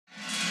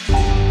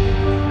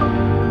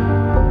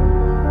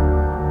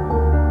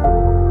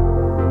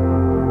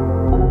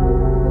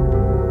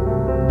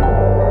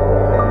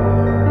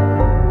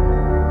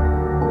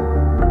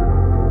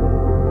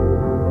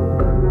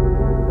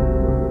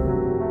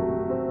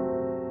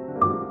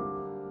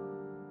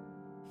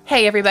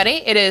Hey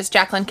everybody, it is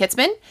Jacqueline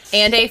Kitzman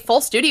and a full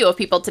studio of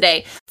people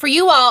today. For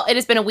you all, it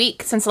has been a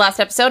week since the last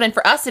episode, and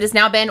for us, it has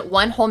now been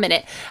 1 whole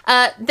minute.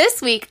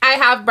 This week, I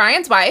have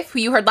Brian's wife, who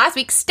you heard last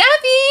week, Steffi!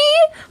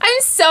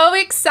 I'm so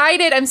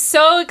excited. I'm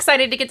so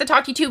excited to get to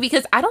talk to you too,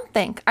 because I don't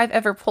think I've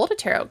ever pulled a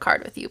tarot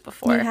card with you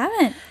before. You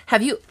haven't.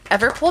 Have you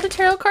ever pulled a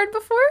tarot card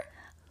before?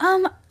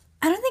 I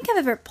don't think I've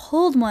ever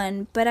pulled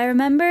one, but I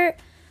remember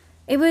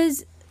it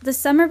was the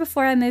summer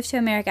before I moved to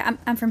America.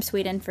 I'm from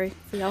Sweden, for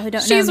y'all who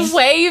don't know me. She's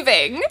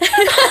waving.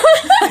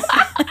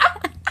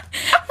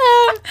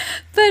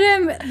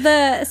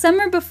 The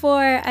summer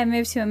before I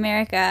moved to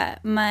America,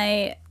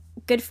 my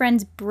good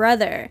friend's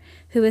brother,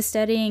 who was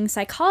studying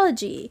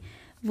psychology,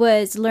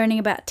 was learning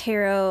about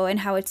tarot and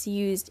how it's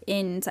used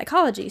in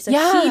psychology. So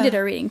he did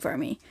a reading for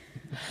me.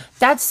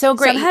 That's so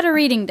great. So I've had a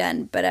reading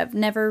done, but I've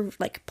never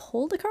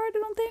pulled a card, I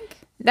don't think.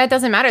 That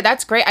doesn't matter.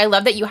 That's great. I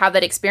love that you have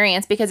that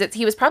experience, because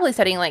he was probably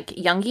studying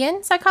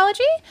Jungian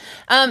psychology.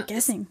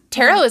 Guessing.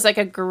 Tarot is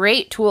a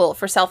great tool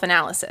for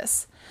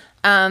self-analysis.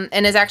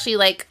 And is actually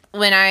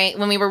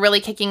when we were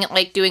really kicking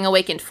it, doing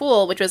Awakened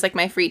Fool, which was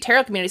my free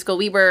tarot community school,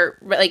 we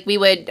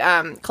would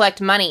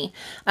collect money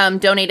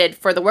donated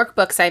for the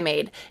workbooks I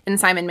made and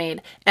Simon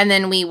made. And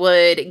then we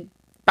would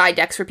buy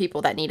decks for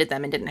people that needed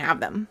them and didn't have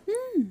them.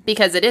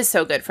 Because it is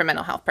so good for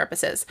mental health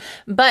purposes.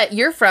 But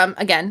you're from,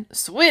 again,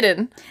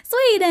 Sweden.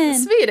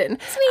 Sweden.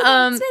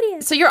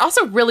 So you're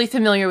also really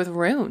familiar with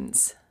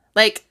runes.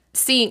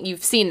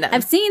 You've seen them.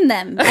 I've seen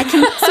them. I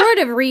can sort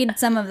of read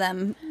some of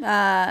them.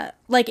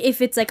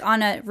 If it's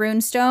on a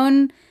rune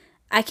stone,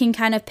 I can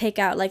kind of pick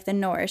out the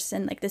Norse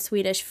and the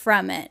Swedish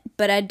from it,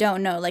 but I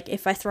don't know.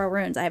 If I throw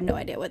runes, I have no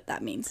idea what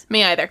that means.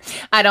 Me either.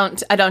 I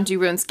don't do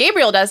runes.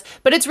 Gabriel does,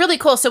 but it's really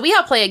cool. So we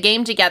all play a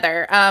game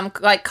together,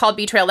 called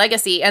Betrayal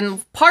Legacy,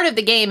 and part of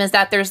the game is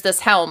that there's this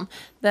helm.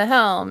 The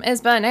helm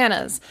is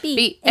bananas.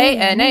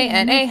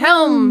 B-A-N-A-N-A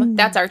helm.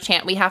 That's our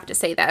chant. We have to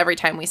say that every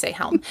time we say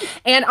helm.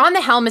 And on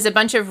the helm is a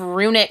bunch of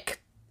runic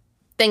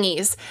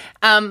thingies.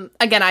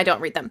 Again, I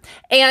don't read them.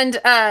 And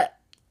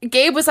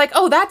Gabe was like,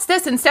 oh, that's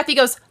this. And Steffi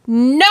goes,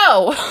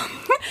 no,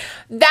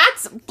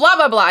 that's blah,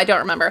 blah, blah. I don't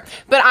remember.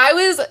 But I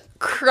was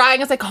crying.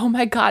 I was like, oh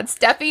my God,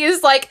 Steffi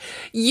is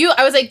you.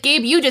 I was like,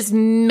 Gabe, you just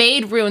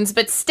made runes,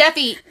 but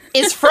Steffi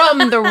is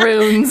from the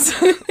runes.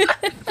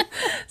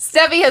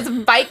 Steffi has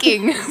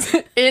Vikings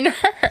in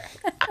her.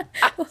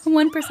 1%.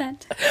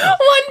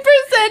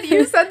 1%.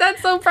 You said that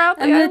so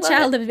proudly. I'm the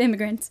child of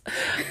immigrants.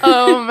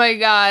 Oh my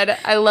God.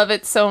 I love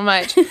it so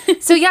much.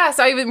 So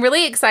I've been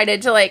really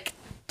excited to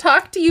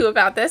talk to you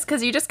about this,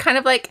 because you just kind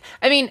of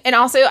and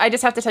also I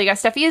just have to tell you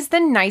guys, Steffi is the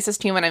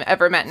nicest human I've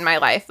ever met in my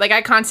life.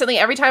 I constantly,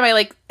 every time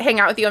I hang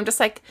out with you, I'm just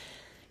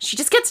she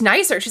just gets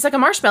nicer. She's like a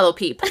marshmallow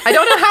peep. I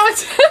don't know how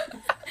it's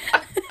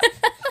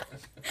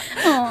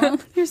Oh,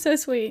 you're so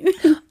sweet.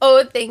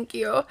 Oh, thank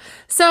you.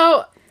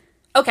 So,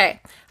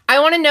 okay, I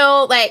want to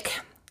know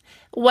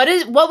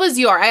what was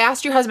I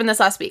asked your husband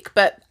this last week,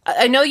 but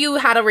I know you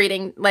had a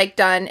reading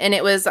done, and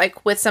it was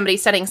with somebody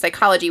studying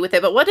psychology with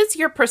it, but what is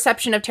your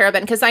perception of tarot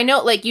been? Because I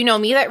know you know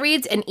me that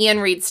reads, and Ian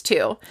reads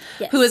too,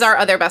 yes. Who is our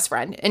other best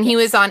friend, and he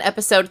was on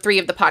episode 3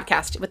 of the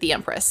podcast with the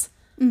Empress.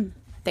 I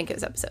think it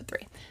was episode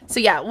 3.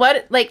 So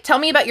what tell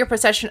me about your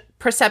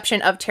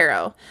perception of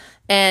tarot,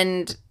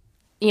 and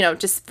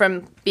just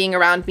from being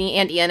around me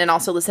and Ian, and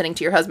also listening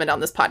to your husband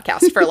on this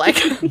podcast for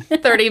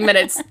 30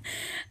 minutes,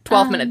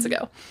 12 minutes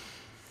ago.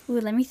 Ooh,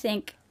 let me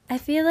think. I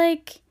feel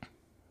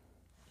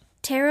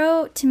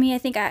tarot, to me, I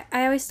think I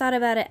always thought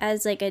about it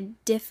as a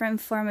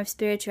different form of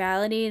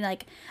spirituality.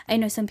 I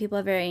know some people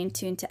are very in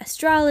tune to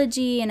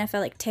astrology, and I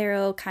felt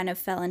tarot kind of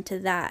fell into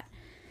that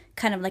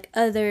kind of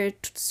other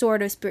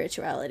sort of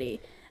spirituality.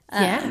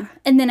 Yeah.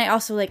 And then I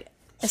also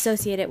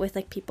associate it with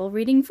people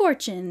reading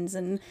fortunes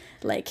and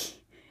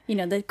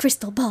the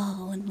crystal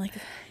ball and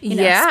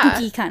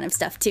spooky kind of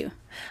stuff too.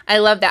 I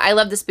love that. I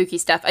love the spooky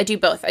stuff. I do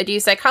both. I do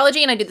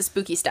psychology and I do the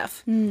spooky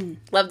stuff.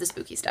 Love the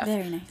spooky stuff.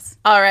 Very nice.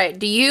 All right.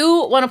 Do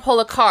you want to pull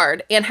a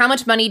card? And how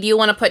much money do you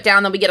want to put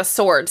down that we get a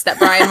swords that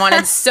Brian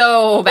wanted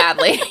so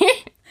badly?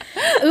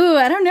 Ooh,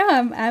 I don't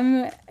know.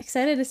 I'm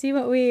excited to see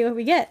what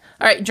we get.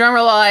 All right. Drum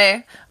roll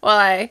while I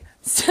are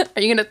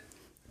you going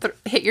to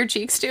hit your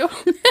cheeks too?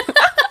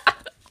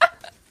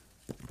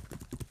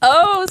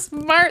 Oh,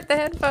 smart, the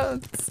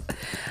headphones.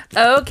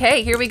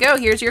 Okay, here we go.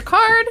 Here's your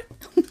card.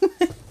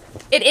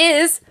 It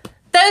is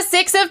the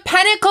 6 of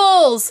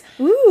Pentacles.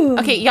 Ooh.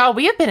 Okay, y'all,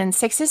 we have been in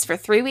 6s for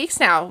 3 weeks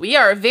now. We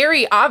are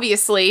very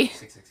obviously...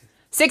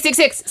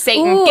 666.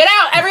 Satan. Ooh. Get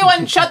out,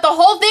 everyone. Shut the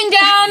whole thing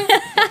down.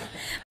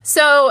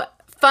 So...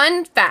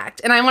 Fun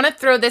fact, and I want to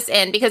throw this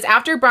in because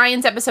after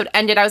Brian's episode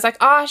ended, I was like,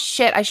 oh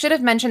shit, I should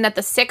have mentioned that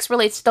the 6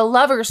 relates to the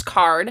Lover's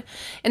card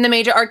in the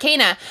Major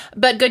Arcana.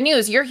 But good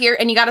news, you're here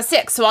and you got a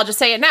 6, so I'll just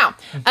say it now.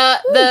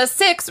 The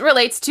 6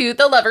 relates to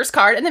the Lover's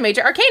card in the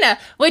Major Arcana,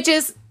 which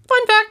is,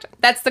 fun fact,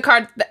 that's the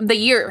card, the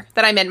year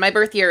that I'm in. My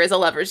birth year is a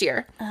Lover's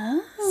year.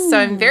 Oh. So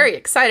I'm very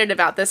excited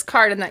about this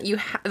card and that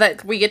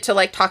that we get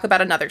to talk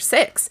about another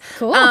 6.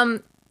 Cool.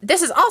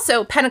 This is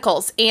also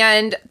Pentacles,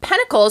 and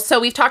Pentacles,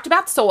 so we've talked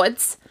about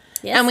swords.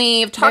 Yes. And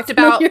we've talked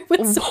about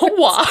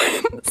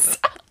wands.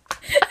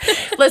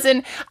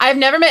 Listen, I've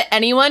never met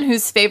anyone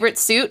whose favorite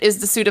suit is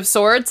the suit of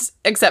swords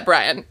except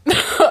Brian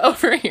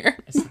over here.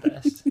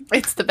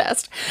 It's the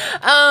best.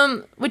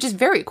 Which is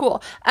very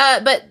cool.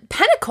 But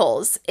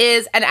Pentacles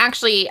is, and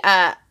actually,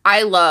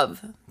 I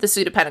love the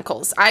suit of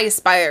Pentacles. I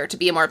aspire to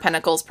be a more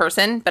Pentacles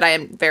person, but I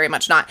am very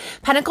much not.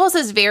 Pentacles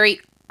is very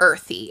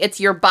earthy. It's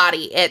your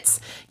body. It's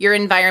your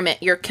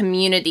environment, your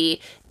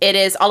community. It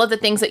is all of the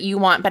things that you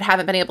want but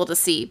haven't been able to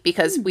see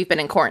because we've been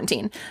in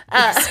quarantine.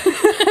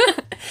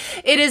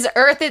 It is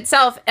earth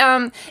itself.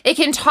 It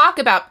can talk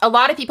about, a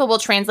lot of people will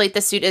translate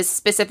the suit as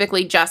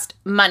specifically just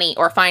money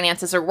or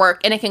finances or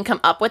work, and it can come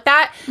up with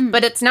that,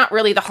 but it's not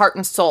really the heart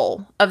and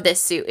soul of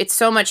this suit. It's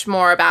so much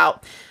more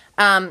about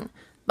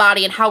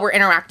body and how we're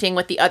interacting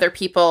with the other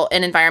people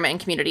and environment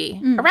and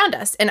community around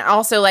us, and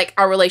also like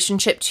our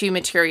relationship to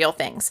material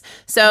things.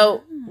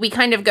 So we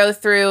kind of go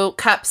through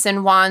cups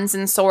and wands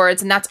and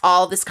swords, and that's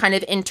all this kind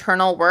of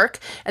internal work.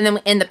 And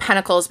then in the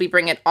Pentacles, we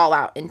bring it all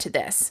out into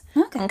this.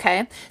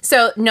 Okay.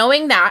 So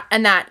knowing that,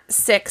 and that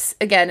 6,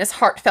 again, is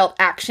heartfelt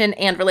action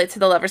and relates to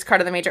the Lover's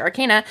card of the Major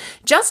Arcana,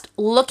 just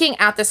looking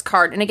at this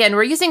card, and again,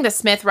 we're using the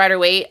Smith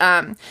Rider-Waite,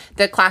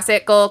 the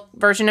classical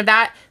version of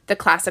that, the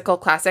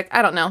classic,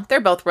 I don't know. They're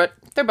both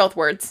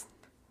words.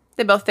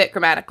 They both fit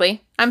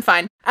grammatically. I'm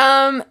fine.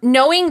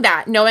 Knowing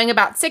about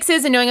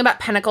 6s and knowing about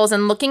Pentacles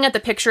and looking at the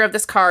picture of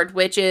this card,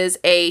 which is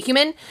a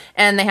human,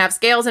 and they have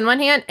scales in one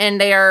hand,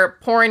 and they are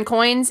pouring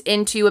coins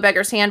into a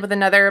beggar's hand with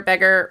another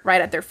beggar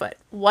right at their foot.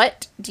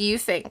 What do you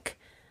think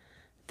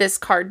this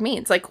card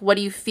means? Like, what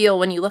do you feel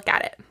when you look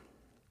at it?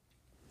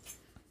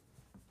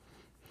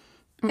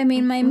 I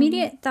mean, my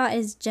immediate thought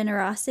is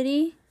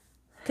generosity,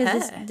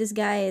 because this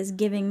guy is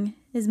giving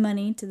his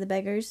money to the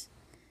beggars.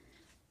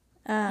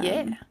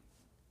 Yeah.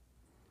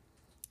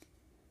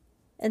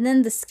 And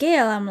then the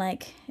scale, I'm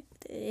like,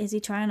 is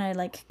he trying to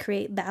like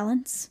create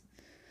balance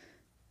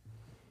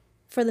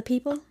for the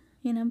people,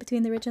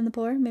 between the rich and the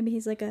poor? Maybe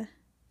he's like a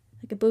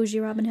bougie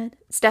Robin Hood.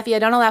 Steffi, I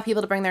don't allow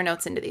people to bring their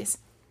notes into these.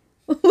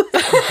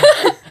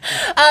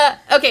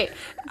 Okay.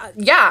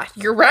 Yeah,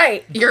 you're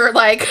right. You're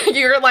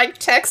like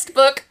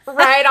textbook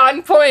right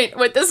on point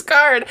with this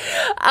card.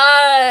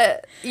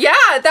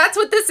 Yeah, that's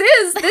what this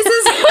is. This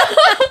is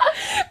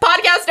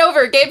podcast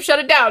over. Gabe, shut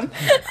it down.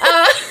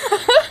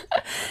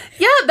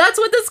 Yeah, that's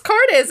what this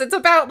card is. It's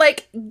about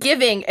like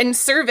giving and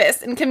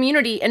service and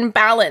community and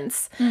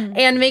balance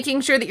and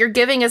making sure that you're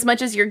giving as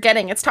much as you're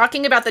getting. It's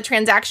talking about the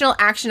transactional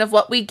action of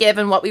what we give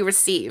and what we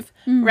receive,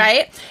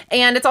 right?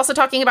 And it's also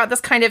talking about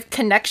this kind of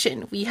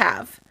connection we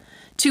have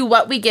to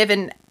what we give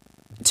and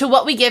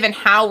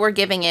how we're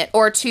giving it,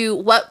 or to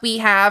what we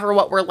have or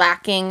what we're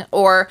lacking.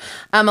 Or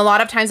a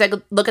lot of times I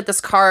look at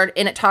this card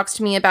and it talks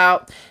to me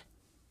about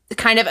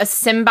kind of a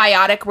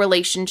symbiotic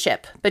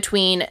relationship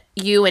between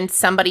you and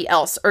somebody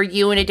else, or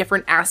you and a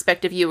different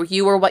aspect of you, or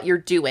you or what you're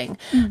doing.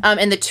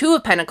 And the 2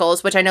 of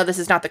Pentacles, which I know this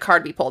is not the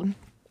card we pulled,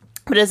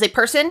 but it is a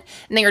person,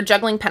 and they are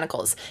juggling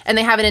pentacles, and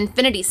they have an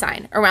infinity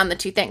sign around the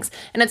 2 things.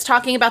 And it's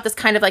talking about this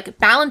kind of like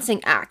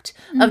balancing act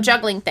of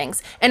juggling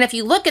things. And if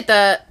you look at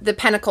the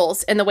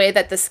pentacles and the way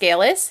that the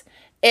scale is,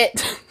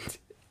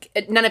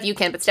 none of you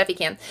can, but Steffi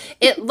can.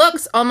 It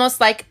looks almost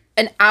like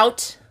an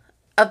out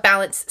of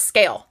balance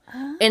scale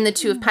in the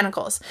 2 of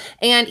Pentacles.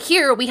 And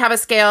here we have a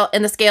scale,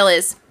 and the scale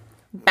is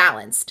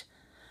balanced.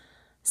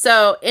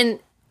 So in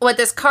what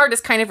this card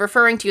is kind of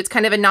referring to, it's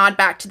kind of a nod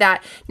back to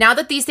that. Now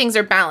that these things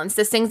are balanced,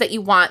 this things that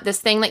you want, this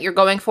thing that you're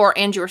going for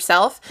and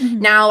yourself,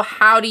 now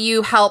how do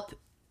you help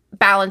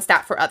balance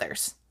that for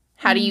others?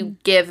 How do you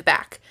give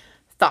back?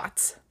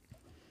 Thoughts?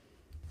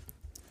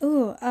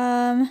 Ooh,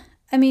 I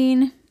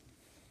mean,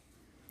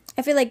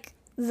 I feel like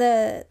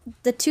the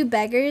 2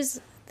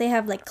 beggars, they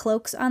have like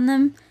cloaks on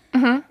them.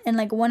 And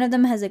like one of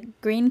them has a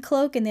green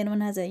cloak and the other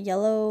one has a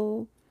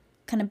yellow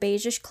kind of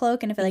beigeish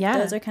cloak, and I feel like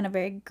those are kind of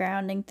very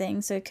grounding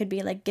things, so it could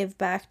be like give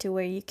back to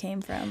where you came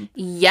from.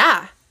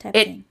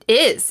 It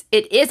is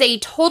a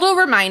total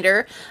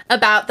reminder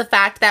about the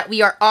fact that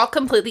we are all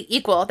completely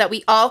equal, that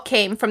we all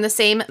came from the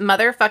same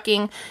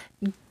motherfucking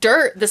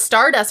dirt, the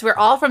stardust. We're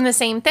all from the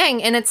same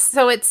thing. And it's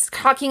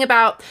talking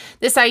about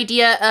this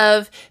idea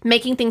of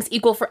making things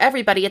equal for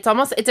everybody. It's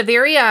a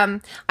very I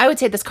would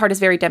say this card is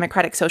very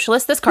democratic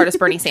socialist. This card is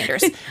Bernie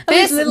Sanders.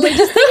 This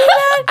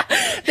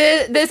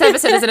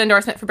episode is an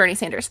endorsement for Bernie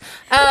Sanders.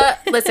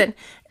 Listen,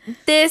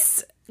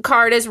 this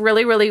card is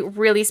really, really,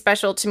 really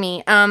special to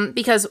me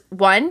because,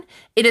 one,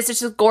 it is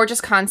just a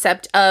gorgeous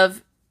concept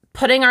of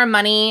putting our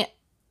money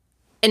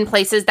in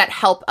places that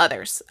help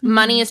others.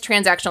 Money is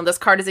transactional. This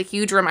card is a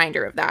huge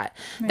reminder of that.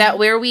 Right. That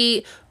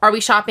are we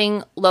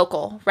shopping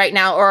local right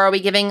now, or are we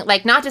giving,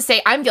 like, not to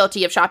say I'm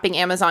guilty of shopping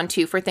Amazon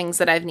too for things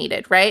that I've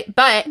needed, right?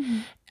 But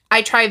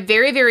I try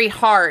very, very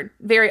hard,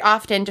 very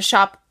often to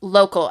shop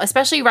local,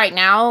 especially right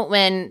now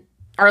when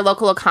our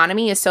local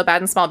economy is so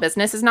bad and small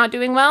business is not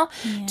doing well,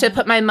 to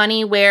put my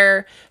money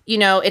where, you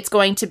know, it's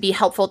going to be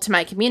helpful to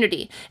my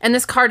community. And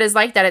this card is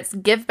like that. It's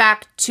give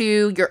back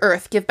to your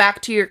earth, give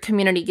back to your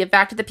community, give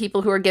back to the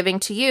people who are giving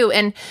to you.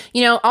 And,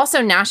 you know,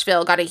 also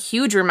Nashville got a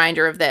huge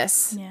reminder of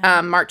this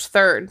March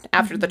 3rd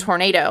after the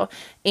tornado.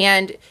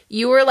 And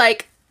you were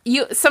like,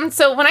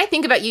 so when I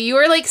think about you, you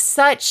are like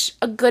such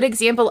a good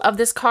example of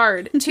this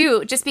card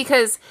too, just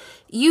because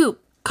you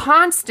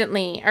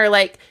constantly are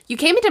like, you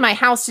came into my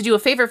house to do a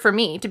favor for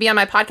me, to be on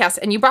my podcast,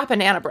 and you brought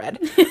banana bread.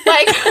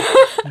 Like,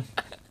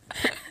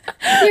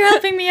 you're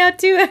helping me out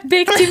too. I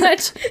bake too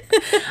much.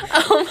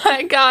 Oh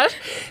my gosh.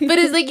 But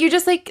it's like, you're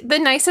just like the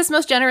nicest,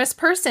 most generous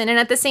person. And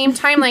at the same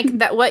time, like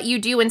that what you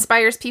do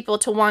inspires people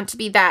to want to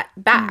be that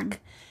back.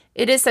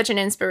 It is such an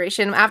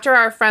inspiration. After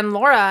our friend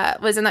Laura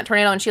was in that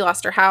tornado and she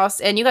lost her house,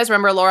 and you guys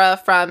remember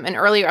Laura from an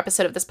earlier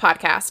episode of this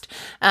podcast,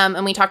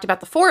 and we talked about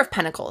the Four of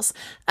Pentacles.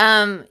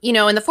 You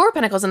know, and the Four of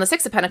Pentacles and the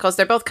Six of Pentacles,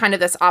 they're both kind of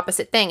this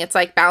opposite thing. It's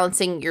like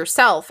balancing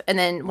yourself, and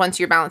then once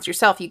you balance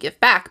yourself, you give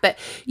back. But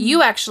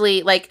you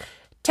actually like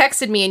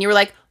texted me and you were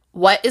like,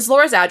 what is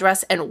Laura's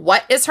address and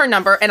what is her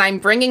number? And I'm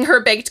bringing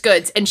her baked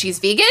goods and she's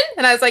vegan.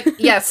 And I was like,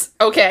 yes,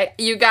 okay,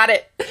 you got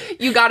it.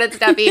 You got it,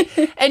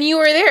 Steffi. And you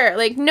were there,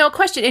 like, no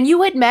question. And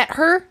you had met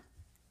her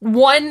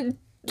 2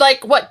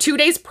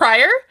 days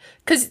prior?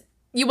 Because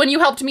when you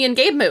helped me and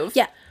Gabe move.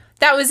 Yeah.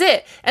 That was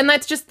it. And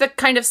that's just the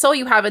kind of soul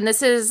you have. And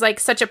this is like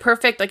such a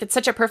perfect, like it's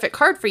such a perfect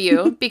card for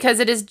you because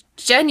it is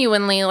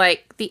genuinely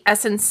like the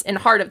essence and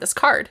heart of this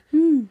card.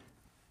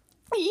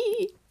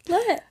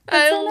 Love it.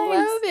 I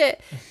love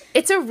it.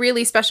 It's a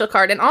really special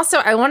card. And also,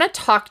 I want to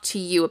talk to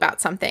you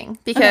about something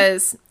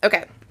because,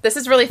 okay, this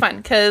is really fun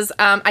because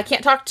I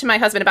can't talk to my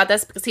husband about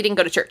this because he didn't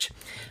go to church.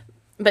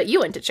 But you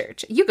went to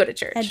church. You go to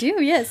church. I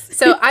do, yes.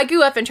 So I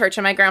grew up in church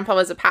and my grandpa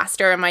was a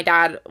pastor and my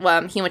dad,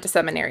 he went to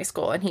seminary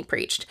school and he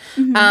preached.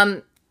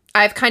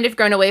 I've kind of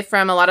grown away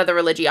from a lot of the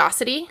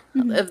religiosity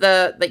of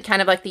the like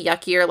kind of like the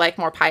yuckier, like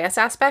more pious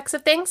aspects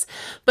of things.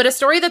 But a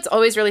story that's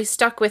always really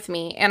stuck with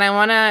me, and I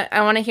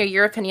wanna hear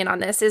your opinion on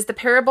this, is the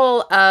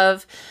parable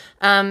of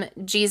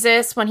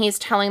Jesus when he's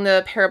telling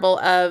the parable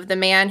of the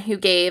man who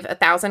gave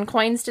 1,000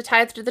 coins to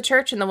tithe to the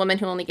church and the woman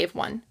who only gave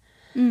one.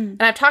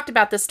 And I've talked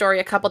about this story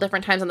a couple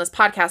different times on this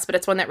podcast, but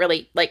it's one that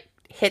really like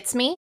hits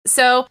me.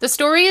 So the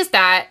story is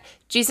that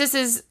Jesus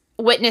is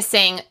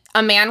witnessing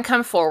a man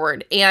come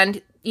forward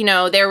and, you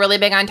know, they're really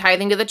big on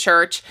tithing to the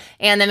church.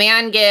 And the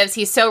man gives,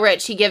 he's so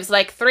rich, he gives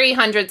like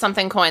 300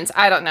 something coins.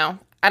 I don't know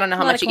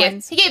how much he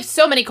gave. He gave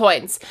so many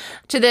coins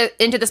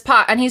into this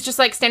pot. And he's just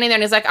like standing there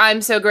and he's like,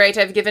 I'm so great.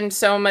 I've given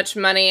so much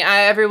money.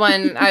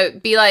 Everyone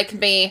be like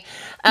me.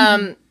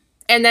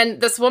 And then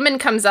this woman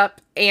comes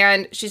up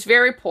and she's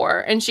very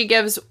poor and she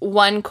gives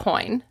 1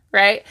 coin,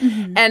 right?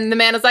 And the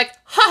man is like,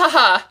 ha ha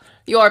ha,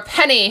 your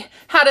penny.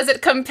 How does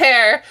it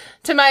compare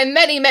to my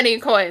many, many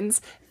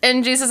coins?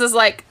 And Jesus is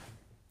like,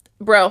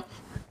 bro,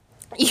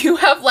 you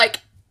have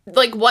like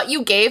what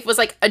you gave was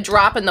like a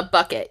drop in the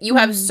bucket. You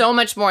have so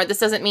much more. This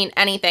doesn't mean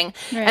anything.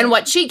 Right. And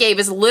what she gave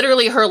is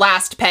literally her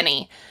last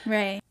penny.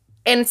 Right.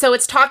 And so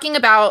it's talking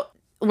about,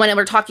 when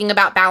we're talking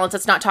about balance,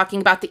 it's not talking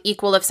about the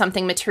equal of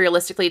something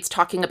materialistically. It's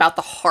talking about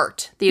the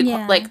heart,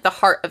 like the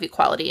heart of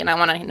equality. And I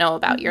want to know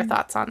about your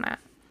thoughts on that.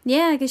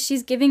 Yeah, because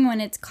she's giving when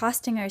it's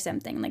costing her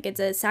something. Like, it's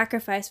a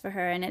sacrifice for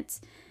her, and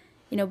it's,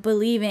 you know,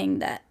 believing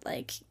that,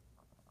 like,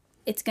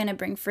 it's going to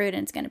bring fruit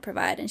and it's going to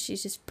provide. And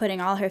she's just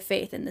putting all her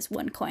faith in this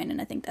 1 coin. And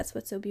I think that's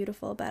what's so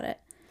beautiful about it.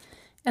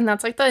 And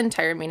that's, like, the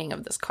entire meaning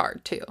of this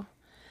card, too.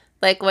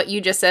 Like, what you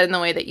just said and the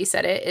way that you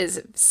said it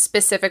is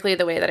specifically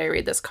the way that I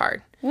read this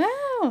card.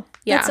 Wow.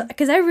 Yeah.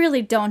 Because I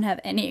really don't have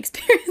any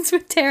experience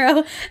with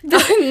tarot.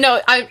 No,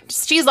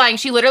 she's lying.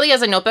 She literally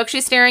has a notebook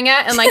she's staring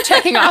at and, like,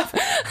 checking off.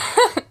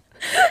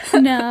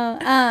 No.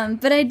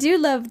 But I do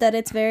love that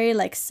it's very,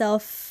 like,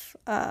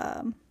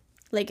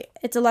 like,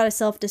 it's a lot of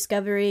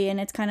self-discovery, and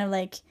it's kind of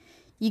like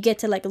you get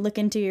to, like, look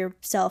into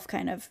yourself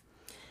kind of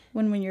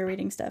when you're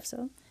reading stuff,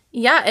 so...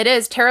 Yeah, it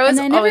is. Tarot is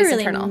always internal. And I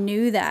never really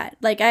knew that.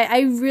 Like,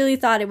 I really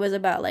thought it was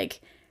about, like,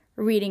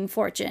 reading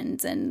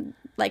fortunes and,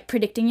 like,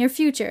 predicting your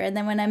future. And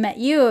then when I met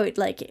you,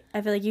 like,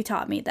 I feel like you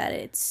taught me that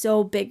it's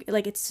so big,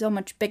 like, it's so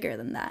much bigger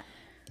than that.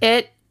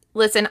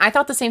 Listen, I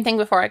thought the same thing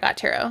before I got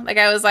tarot. Like,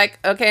 I was like,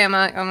 okay,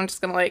 I'm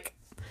just gonna, like,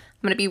 I'm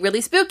gonna be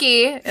really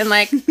spooky and,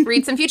 like,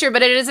 read some future.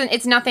 But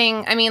it's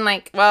nothing, I mean,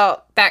 like,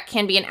 well, that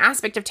can be an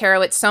aspect of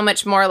tarot. It's so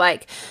much more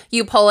like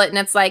you pull it and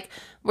it's like,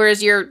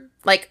 where's your,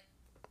 like,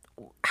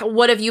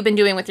 what have you been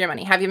doing with your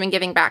money? Have you been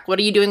giving back? What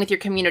are you doing with your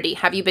community?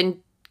 Have you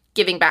been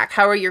giving back?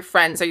 How are your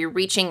friends? Are you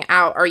reaching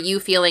out? Are you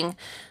feeling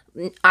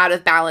out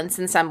of balance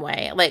in some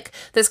way? Like,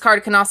 this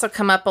card can also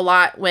come up a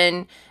lot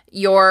when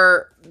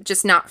you're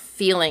just not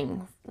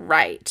feeling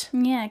right.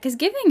 Yeah, because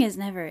giving is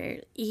never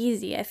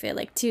easy, I feel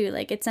like, too.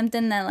 Like, it's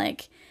something that,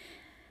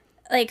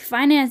 like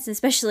finance,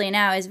 especially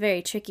now, is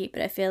very tricky.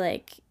 But I feel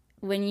like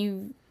when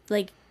you,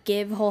 like,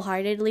 give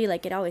wholeheartedly,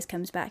 like, it always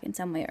comes back in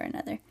some way or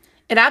another.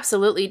 It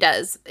absolutely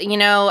does. You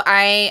know,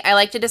 I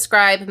like to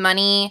describe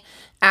money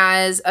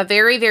as a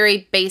very,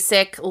 very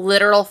basic,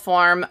 literal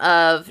form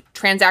of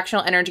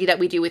transactional energy that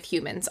we do with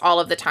humans all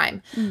of the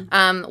time.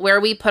 Where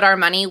we put our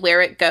money,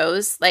 where it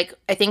goes. Like,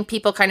 I think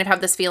people kind of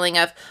have this feeling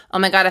of, oh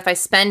my God, if I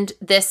spend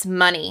this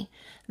money,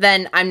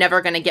 then I'm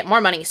never going to get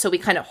more money. So we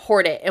kind of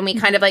hoard it and we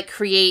kind of like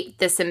create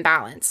this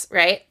imbalance,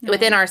 right?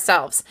 Within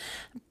ourselves.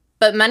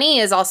 But money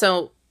is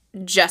also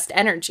just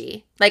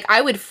energy. Like,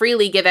 I would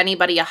freely give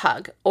anybody a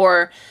hug,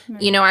 or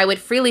you know, I would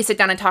freely sit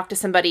down and talk to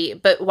somebody,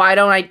 but why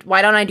don't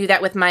I do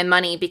that with my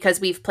money? Because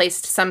we've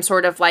placed some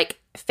sort of like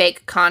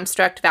fake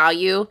construct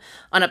value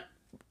on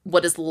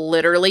what is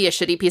literally a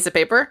shitty piece of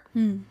paper.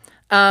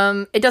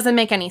 It doesn't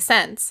make any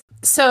sense.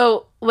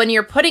 So when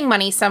you're putting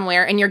money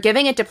somewhere and you're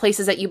giving it to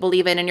places that you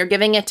believe in, and you're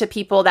giving it to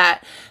people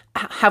that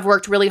have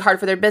worked really hard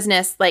for their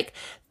business, like,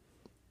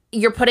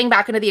 you're putting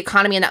back into the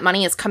economy, and that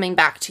money is coming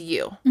back to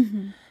you.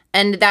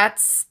 And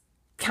that's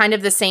kind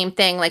of the same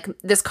thing. Like,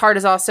 this card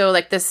is also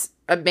like this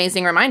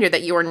amazing reminder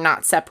that you are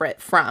not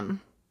separate from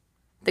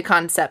the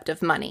concept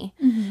of money.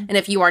 And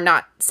if you are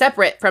not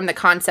separate from the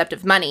concept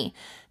of money,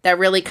 that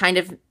really kind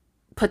of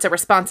puts a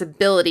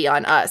responsibility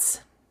on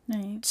us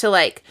to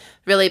like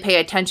really pay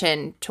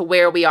attention to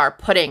where we are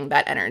putting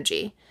that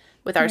energy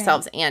with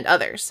ourselves and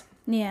others.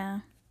 Yeah.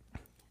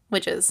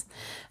 Which is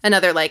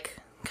another like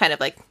kind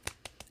of like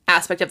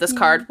aspect of this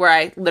card where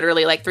I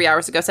literally like 3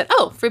 hours ago said,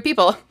 oh, free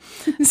people,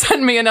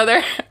 send me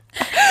another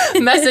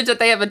message that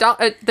they have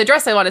the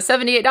dress I want is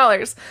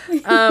 $78.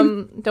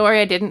 Don't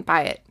worry, I didn't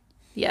buy it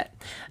yet.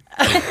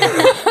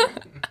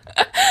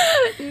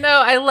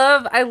 No,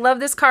 I love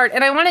this card.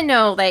 And I want to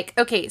know, like,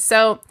 okay,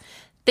 so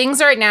things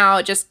right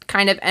now just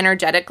kind of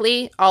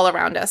energetically all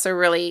around us are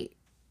really,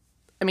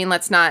 I mean,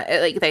 let's not,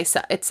 like,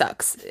 it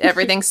sucks.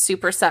 Everything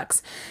super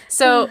sucks.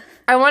 So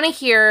I want to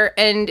hear,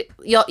 and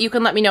you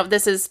can let me know if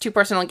this is too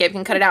personal and Gabe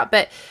can cut it out,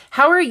 but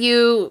how are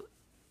you,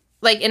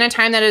 like, in a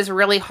time that is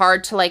really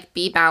hard to, like,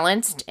 be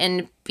balanced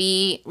and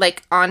be,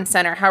 like, on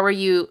center? How are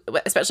you,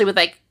 especially with,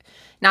 like,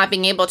 not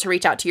being able to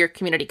reach out to your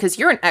community? Because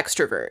you're an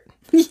extrovert.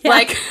 Yeah.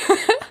 Like,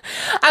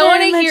 I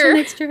want to hear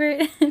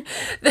extrovert.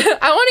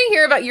 I want to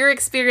hear about your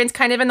experience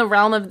kind of in the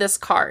realm of this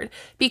card,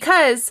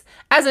 because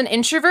as an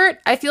introvert,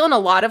 I feel in a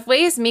lot of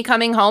ways me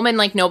coming home and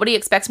like nobody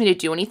expects me to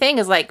do anything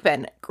has like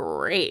been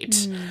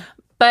great.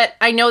 But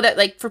I know that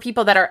like for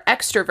people that are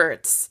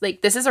extroverts,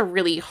 like this is a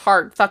really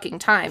hard fucking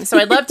time. So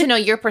I'd love to know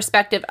your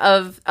perspective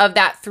of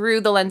that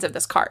through the lens of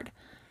this card.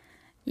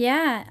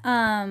 Yeah.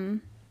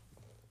 I'm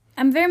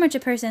very much a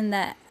person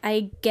that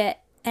I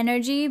get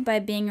energy by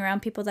being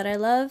around people that I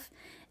love.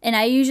 And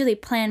I usually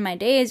plan my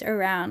days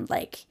around,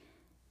 like,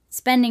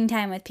 spending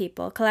time with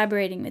people,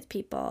 collaborating with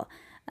people.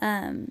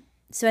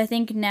 So I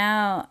think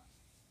now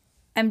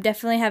I'm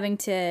definitely having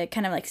to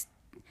kind of, like,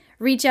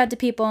 reach out to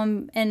people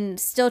and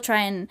still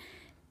try and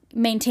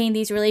maintain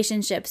these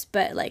relationships,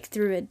 but, like,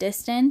 through a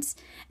distance.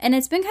 And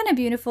it's been kind of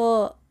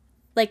beautiful,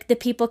 like, the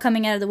people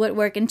coming out of the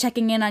woodwork and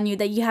checking in on you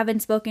that you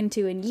haven't spoken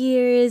to in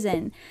years.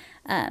 And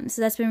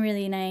so that's been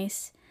really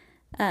nice,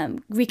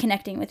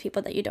 reconnecting with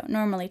people that you don't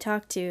normally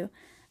talk to.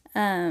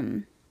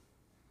 And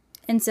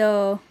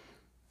so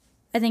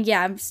I think,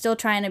 yeah, I'm still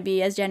trying to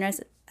be as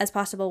generous as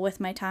possible with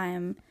my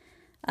time,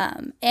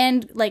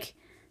 and like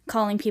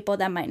calling people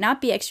that might not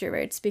be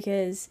extroverts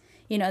because,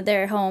 you know,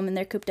 they're home and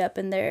they're cooped up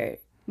and they're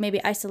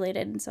maybe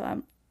isolated. And so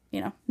I'm,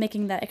 you know,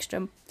 making that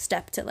extra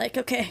step to like,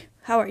 okay,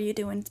 how are you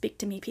doing? Speak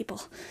to me,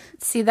 people.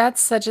 See,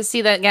 that's just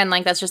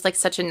like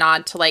such a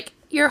nod to like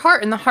your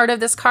heart and the heart of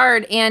this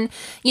card. And,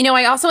 you know,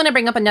 I also want to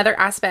bring up another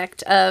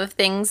aspect of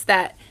things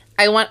that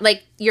I want,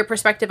 like, your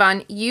perspective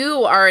on.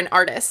 You are an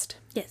artist.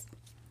 Yes.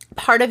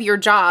 Part of your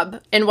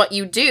job and what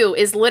you do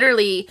is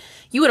literally,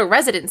 you had a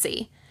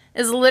residency,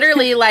 is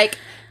literally like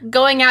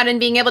going out and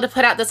being able to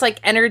put out this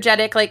like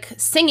energetic, like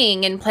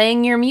singing and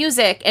playing your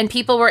music, and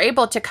people were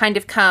able to kind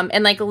of come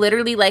and like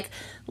literally like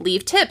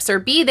leave tips or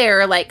be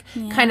there, like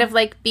kind of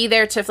like be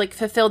there to like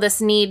fulfill this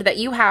need that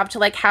you have to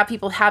like have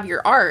people have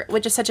your art,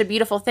 which is such a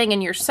beautiful thing.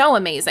 And you're so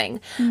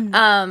amazing.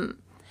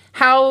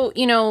 How,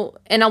 you know,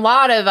 and a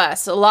lot of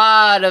us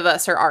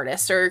are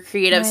artists or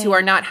creatives who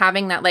are not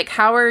having that. Like,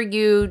 how are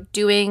you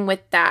doing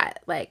with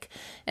that? Like,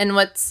 and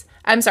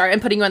I'm sorry, I'm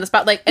putting you on the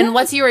spot. Like, and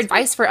what's your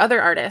advice for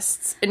other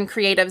artists and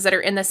creatives that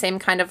are in the same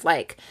kind of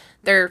like,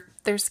 their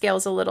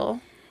scale's a little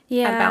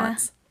out of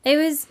balance? It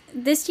was,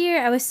 this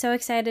year I was so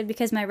excited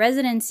because my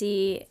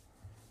residency,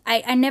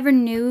 I never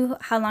knew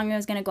how long it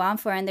was going to go on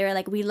for. And they were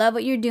like, we love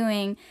what you're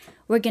doing.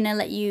 We're going to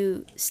let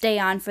you stay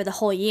on for the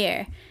whole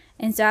year.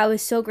 And so I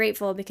was so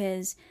grateful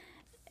because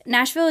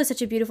Nashville is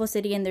such a beautiful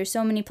city and there's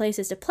so many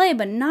places to play,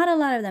 but not a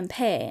lot of them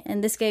pay.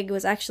 And this gig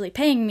was actually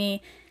paying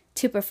me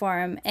to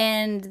perform,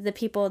 and the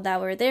people that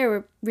were there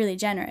were really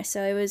generous.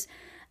 So it was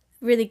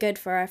really good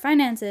for our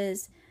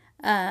finances.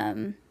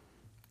 And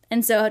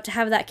so to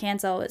have that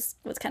cancel was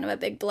kind of a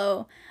big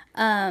blow.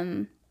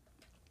 But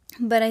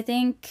I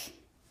think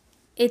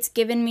it's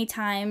given me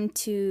time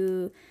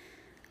to,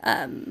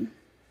 I don't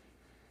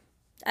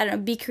know,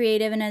 be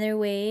creative in other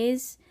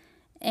ways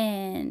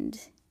and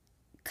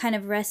kind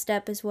of rest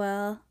up as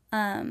well.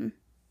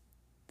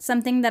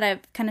 Something that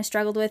I've kind of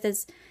struggled with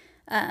is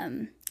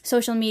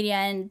social media,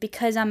 and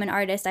because I'm an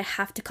artist, I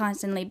have to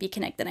constantly be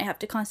connected. I have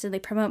to constantly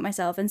promote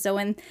myself. And so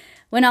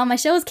when all my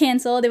shows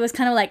canceled, it was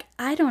kind of like,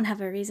 I don't have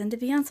a reason to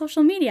be on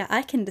social media.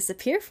 I can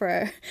disappear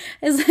for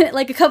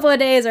like a couple of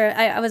days, or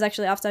I was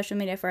actually off social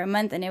media for a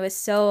month, and it was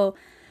so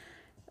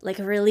like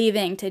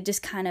relieving to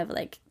just kind of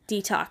like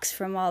detox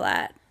from all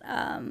that.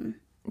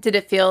 Did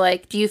it feel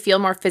like, do you feel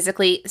more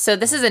physically, so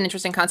this is an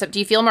interesting concept, do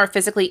you feel more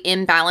physically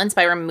imbalanced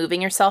by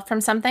removing yourself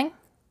from something?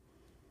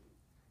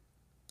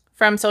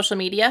 From social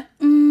media?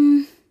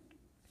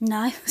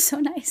 No, it was so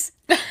nice.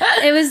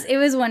 It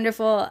was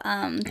wonderful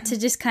to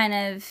just kind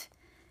of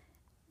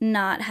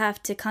not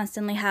have to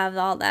constantly have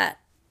all that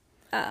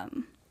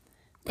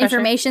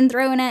information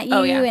thrown at you.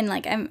 And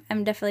like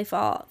I'm definitely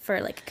fall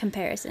for like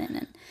comparison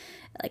and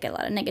like a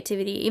lot of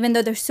negativity, even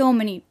though there's so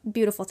many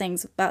beautiful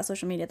things about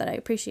social media that I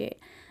appreciate.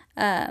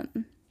 But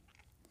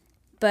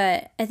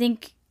I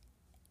think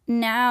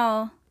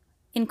now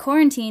in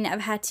quarantine,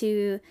 I've had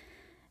to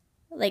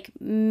like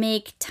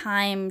make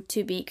time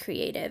to be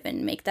creative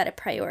and make that a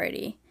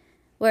priority,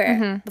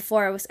 where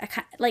before I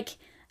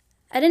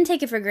didn't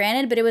take it for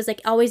granted, but it was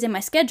like always in my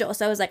schedule.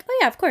 So I was like, oh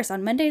yeah, of course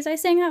on Mondays I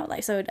sing out,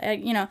 like, so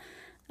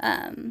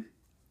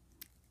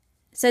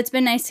so it's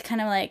been nice to kind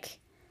of like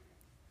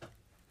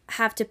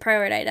have to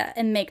prioritize that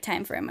and make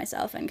time for it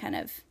myself and kind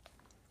of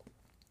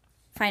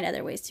find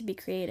other ways to be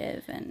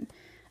creative and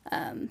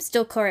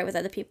still collaborate with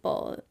other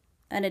people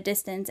at a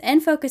distance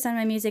and focus on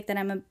my music that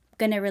I'm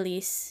gonna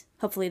release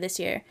hopefully this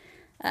year,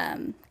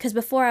 because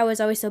before I was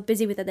always so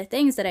busy with other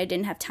things that I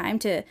didn't have time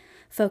to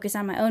focus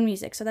on my own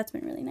music, so that's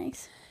been really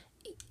nice.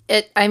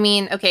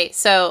 Okay,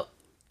 so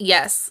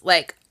yes,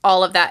 like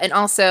all of that, and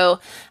also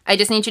I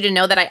just need you to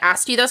know that I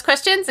asked you those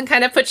questions and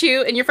kind of put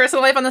you in your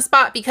personal life on the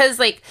spot, because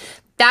like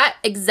that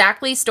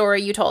exactly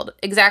story you told,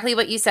 exactly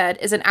what you said,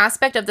 is an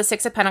aspect of the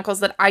Six of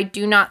Pentacles that I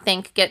do not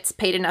think gets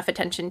paid enough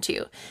attention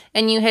to,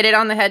 and you hit it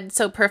on the head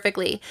so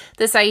perfectly.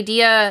 This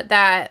idea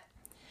that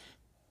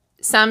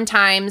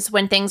sometimes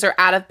when things are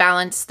out of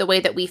balance, the way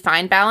that we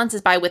find balance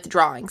is by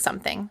withdrawing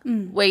something.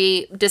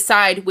 We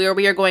decide where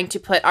we are going to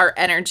put our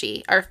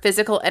energy, our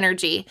physical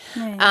energy.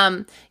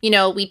 Right.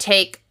 We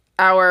take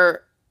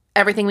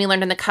everything we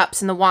learned in the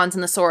cups and the wands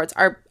and the swords,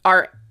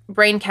 our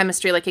brain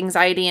chemistry, like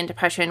anxiety and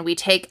depression. We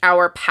take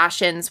our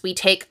passions, we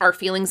take our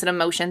feelings and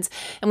emotions,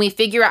 and we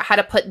figure out how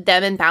to put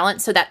them in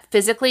balance so that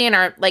physically in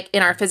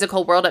our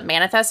physical world, it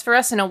manifests for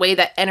us in a way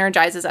that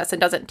energizes us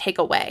and doesn't take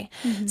away.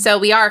 So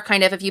we are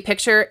kind of, if you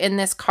picture in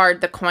this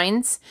card, the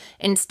coins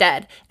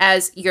instead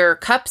as your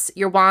cups,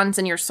 your wands,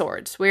 and your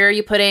swords. Where are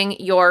you putting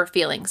your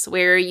feelings?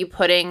 Where are you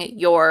putting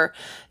your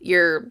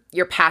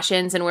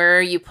passions? And where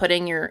are you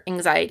putting your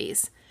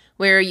anxieties?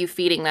 Where are you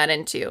feeding that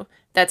into?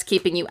 That's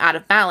keeping you out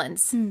of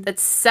balance.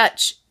 That's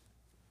such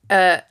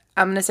I'm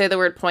going to say the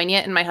word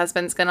poignant, and my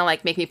husband's going to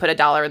like make me put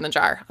 $1 in the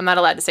jar. I'm not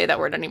allowed to say that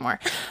word anymore.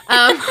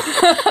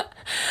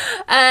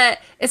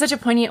 It's such a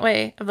poignant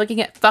way of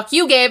looking at, fuck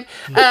you, Gabe,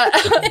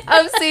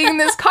 of seeing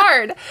this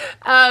card.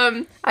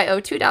 I owe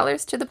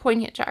 $2 to the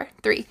poignant jar.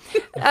 3.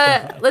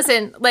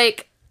 Listen,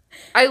 like,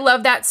 I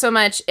love that so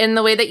much. And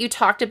the way that you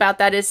talked about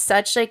that is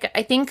such like,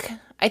 I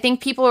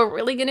think people are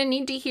really going to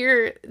need to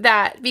hear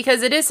that,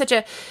 because it is such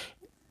a,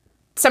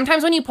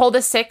 sometimes when you pull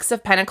the Six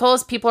of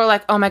Pentacles, people are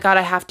like, oh my God,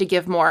 I have to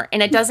give more.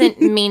 And it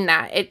doesn't mean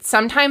that.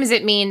 Sometimes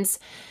it means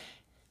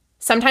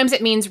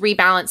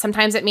rebalance.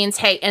 Sometimes it means,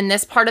 hey, in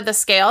this part of the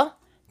scale,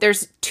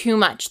 there's too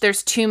much.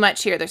 There's too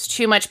much here. There's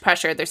too much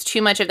pressure. There's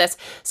too much of this.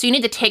 So you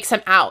need to take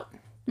some out.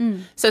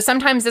 So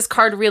sometimes this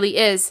card really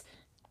is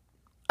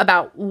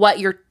about what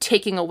you're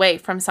taking away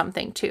from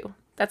something too.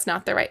 That's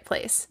not the right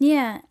place.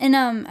 Yeah. And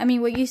I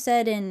mean, what you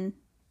said in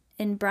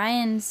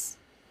Brian's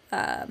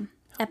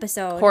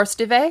episode. Horse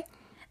duvet?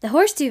 The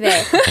horse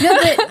duvet. No,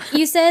 but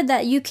you said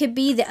that you could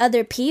be the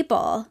other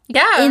people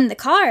in the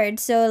card.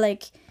 So,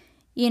 like,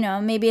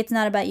 maybe it's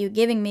not about you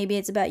giving. Maybe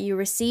it's about you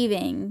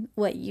receiving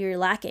what you're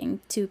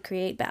lacking to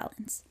create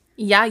balance.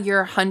 Yeah,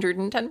 you're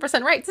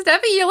 110% right,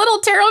 Steffi, you little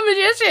tarot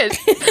magician.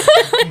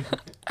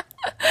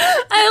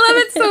 I love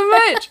it so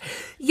much.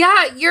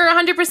 Yeah, you're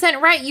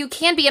 100% right. You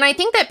can be. And I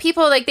think that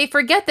people, like, they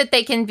forget that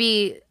they can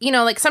be,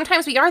 like,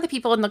 sometimes we are the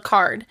people in the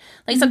card.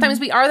 Like, sometimes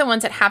we are the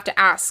ones that have to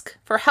ask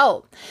for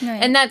help.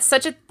 Right. And that's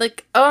such a,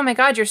 like, oh my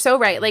God, you're so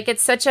right. Like,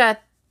 it's such a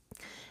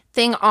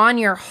thing on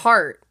your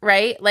heart,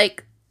 right?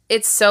 Like,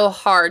 it's so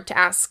hard to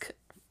ask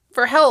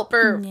for help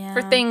or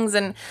for things.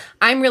 And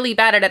I'm really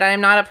bad at it.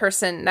 I'm not a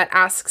person that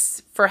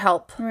asks for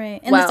help. Right.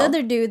 And this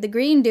other dude, the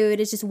green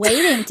dude, is just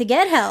waiting to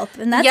get help.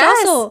 And that's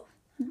also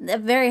a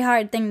very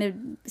hard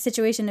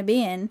situation to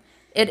be in.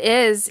 It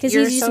is. Because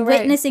he's just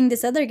witnessing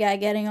this other guy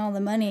getting all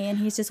the money, and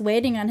he's just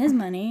waiting on his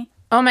money.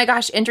 Oh my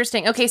gosh,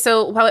 interesting. Okay,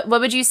 so what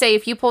would you say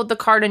if you pulled the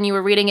card and you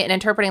were reading it and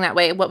interpreting that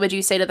way? What would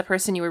you say to the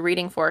person you were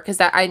reading for? Because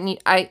I need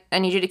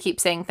you to keep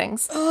saying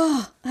things.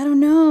 Oh, I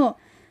don't know.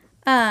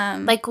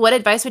 Like, what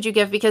advice would you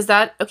give? Because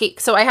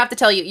so I have to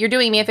tell you, you're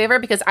doing me a favor,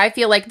 because I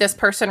feel like this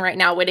person right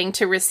now waiting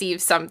to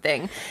receive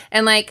something,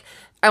 and like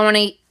I want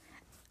to.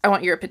 I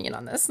want your opinion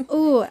on this.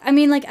 Ooh, I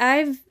mean, like,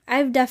 I've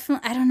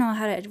definitely, I don't know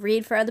how to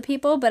read for other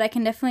people, but I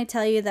can definitely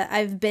tell you that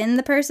I've been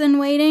the person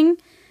waiting.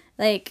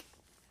 Like,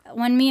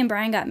 when me and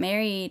Brian got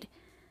married,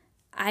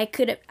 I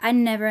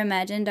never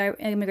imagined our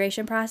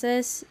immigration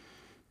process.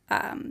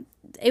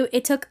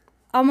 It took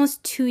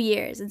almost 2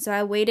 years, and so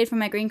I waited for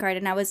my green card,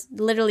 and I was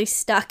literally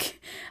stuck.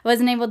 I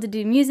wasn't able to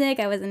do music,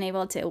 I wasn't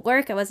able to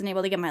work, I wasn't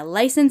able to get my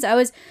license. I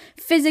was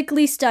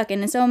physically stuck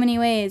in so many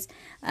ways.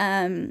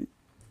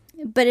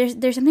 But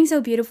there's something so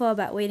beautiful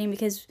about waiting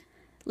because,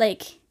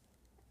 like,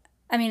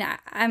 I mean,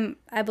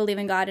 I believe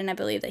in God and I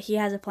believe that He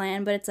has a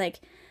plan, but it's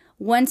like,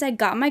 once I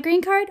got my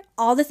green card,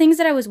 all the things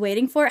that I was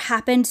waiting for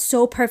happened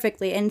so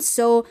perfectly and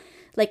so,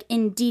 like,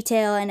 in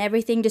detail, and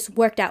everything just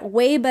worked out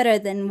way better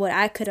than what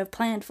I could have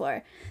planned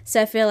for.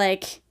 So I feel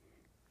like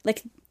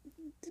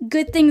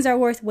good things are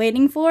worth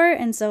waiting for,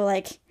 and so,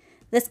 like,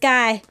 this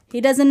guy,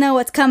 he doesn't know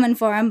what's coming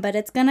for him, but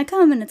it's gonna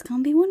come and it's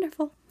gonna be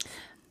wonderful.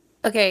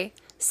 Okay,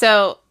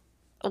 so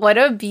what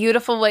a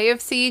beautiful way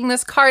of seeing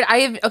this card.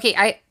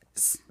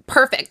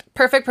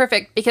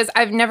 Perfect, because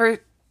I've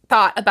never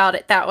thought about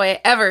it that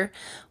way ever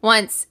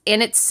once,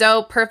 and it's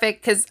so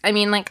perfect because, I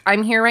mean, like,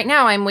 I'm here right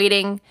now, I'm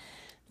waiting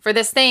for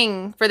this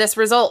thing, for this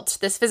result,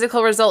 this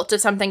physical result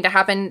of something to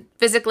happen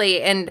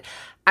physically, and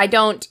I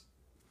don't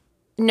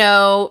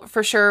know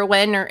for sure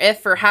when or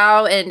if or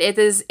how, and it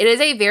is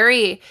a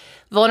very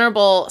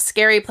vulnerable,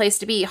 scary place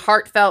to be,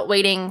 heartfelt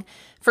waiting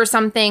for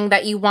something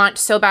that you want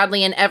so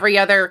badly, in every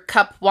other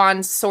cup,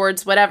 wands,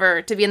 swords,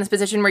 whatever, to be in this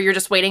position where you're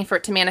just waiting for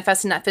it to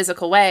manifest in that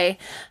physical way.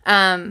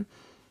 And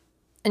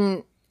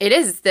it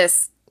is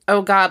this,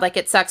 oh God, like,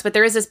 it sucks, but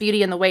there is this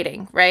beauty in the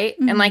waiting, right?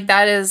 Mm-hmm. And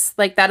that is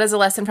a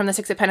lesson from the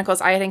Six of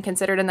Pentacles I hadn't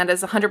considered, and that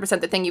is 100%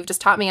 the thing you've just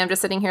taught me. I'm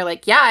just sitting here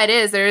like, yeah, it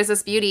is. There is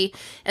this beauty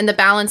in the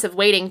balance of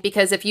waiting,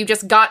 because if you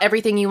just got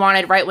everything you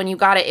wanted right when you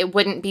got it, it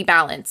wouldn't be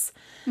balance.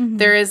 Mm-hmm.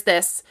 There is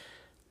this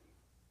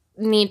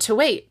need to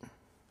wait.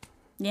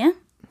 Yeah.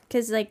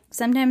 Because, like,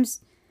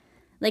 sometimes,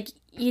 like,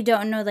 you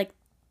don't know, like,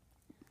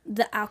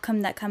 the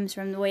outcome that comes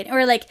from the waiting.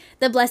 Or, like,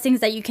 the blessings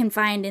that you can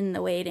find in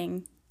the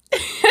waiting.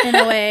 In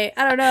a way.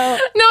 I don't know.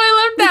 No,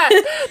 I love that.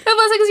 The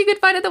blessings you could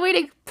find in the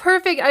waiting.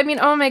 Perfect. I mean,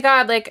 oh, my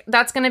God. Like,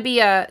 that's going to be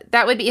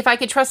that would be, if I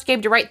could trust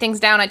Gabe to write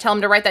things down, I'd tell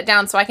him to write that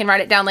down so I can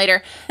write it down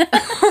later.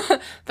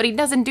 But he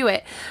doesn't do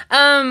it.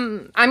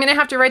 I'm going to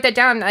have to write that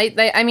down.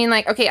 I mean,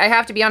 like, okay, I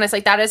have to be honest.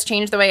 Like, that has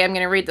changed the way I'm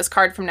going to read this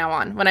card from now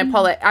on when I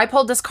pull it. I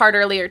pulled this card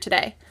earlier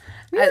today.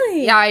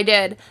 Really? Yeah, I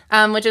did.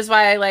 Which is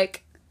why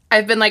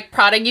I've been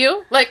prodding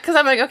you, because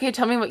I'm like, okay,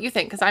 tell me what you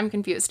think, because I'm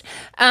confused.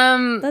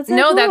 That's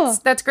so cool.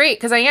 That's great,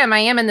 because I am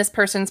in this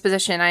person's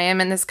position. I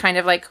am in this kind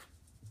of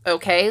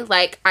okay,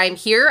 I'm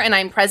here and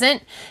I'm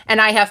present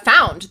and I have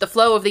found the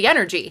flow of the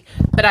energy,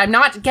 but I'm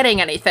not getting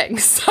anything.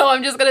 So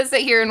I'm just going to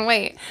sit here and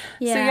wait.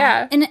 Yeah. So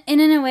yeah. And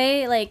in a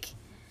way, like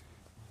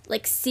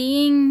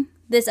seeing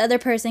this other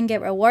person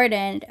get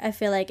rewarded, I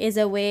feel like is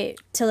a way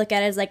to look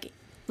at it as like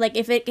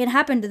if it can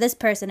happen to this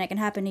person, it can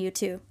happen to you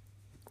too.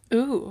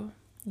 Ooh.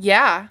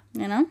 Yeah.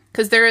 You know?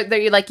 Because they're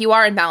you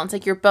are in balance.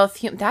 Like, you're both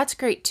human. That's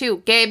great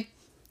too. Gabe,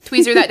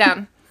 tweezer that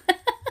down.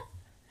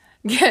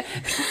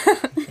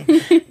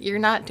 You're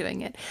not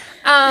doing it.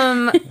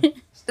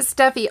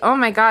 Steffi, oh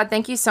my God,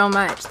 thank you so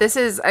much. This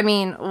is, I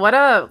mean, what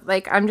a,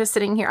 I'm just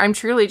sitting here. I'm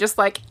truly just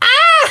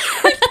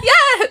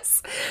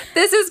yes!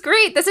 This is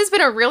great. This has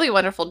been a really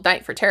wonderful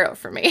night for tarot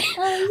for me.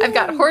 Oh, I've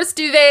got horse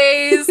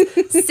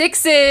duvets,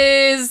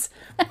 sixes.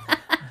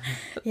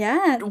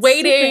 Yeah.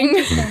 Waiting.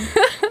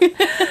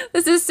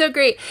 This is so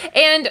great.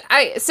 And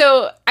I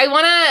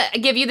want to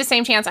give you the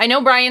same chance. I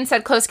know Brian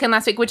said Closekin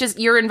last week, which is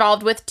you're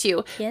involved with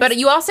too. Yes. But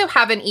you also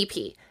have an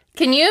EP.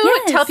 Can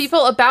you tell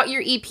people about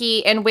your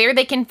EP and where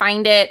they can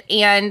find it?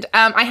 And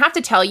I have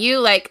to tell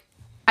you,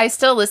 I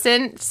still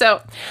listen.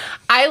 So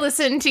I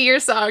listen to your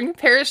song,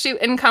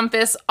 Parachute and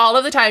Compass, all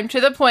of the time,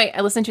 to the point,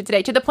 I listened to it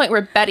today, to the point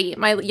where Betty,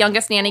 my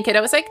youngest nanny kid,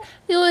 I was like,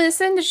 you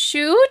listen to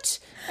Shoot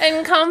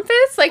and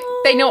Compass?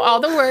 They know all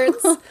the words.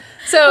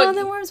 So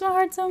that warms my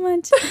heart so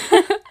much.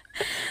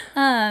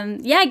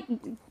 Yeah,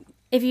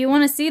 if you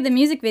want to see the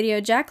music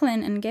video,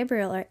 Jacqueline and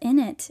Gabriel are in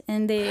it,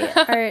 and they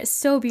are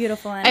so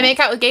beautiful. I make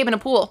out with Gabe in a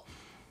pool.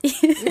 And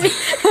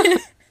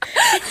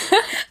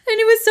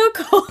it was so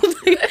cold.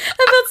 I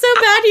felt so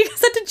bad. You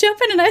guys had to jump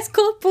in an ice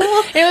cold pool.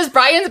 It was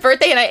Brian's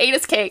birthday, and I ate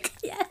his cake.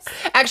 Yes.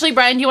 Actually,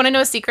 Brian, do you want to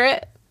know a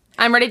secret?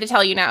 I'm ready to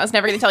tell you now. I was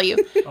never going to tell you.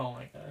 Oh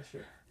my gosh,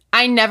 sure.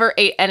 I never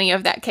ate any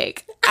of that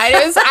cake.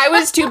 I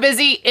was too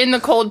busy in the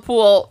cold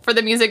pool for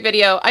the music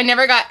video. I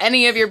never got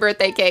any of your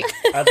birthday cake.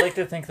 I'd like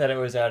to think that it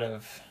was out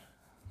of,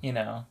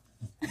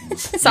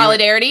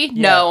 solidarity?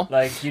 No.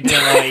 You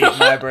didn't want to eat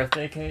my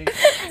birthday cake?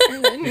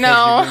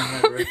 No.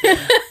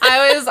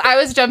 I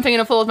was jumping in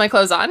a pool with my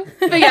clothes on.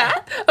 But yeah.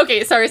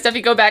 Okay, sorry,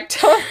 Steffi, go back.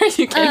 Tell her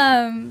you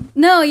can.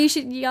 No,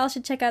 y'all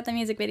should check out the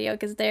music video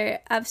because they're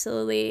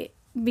absolutely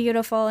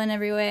beautiful in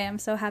every way. I'm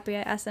so happy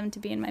I asked them to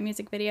be in my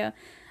music video.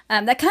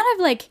 That kind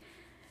of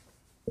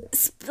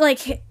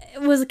like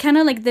was kind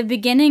of like the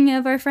beginning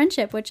of our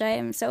friendship, which I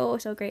am so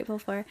grateful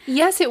for.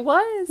 Yes, it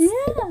was.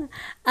 Yeah.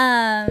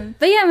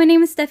 But yeah, my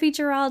name is Steffi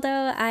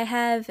Giraldo. I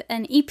have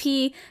an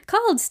EP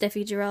called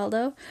Steffi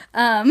Giraldo.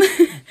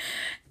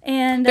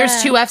 And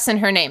There's 2 F's in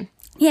her name.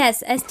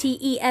 yes,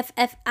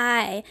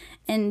 Steffi,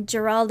 and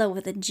Giraldo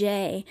with a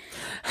J.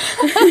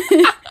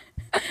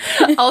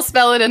 I'll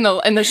spell it in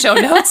the show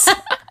notes.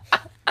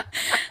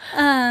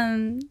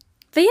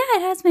 But yeah,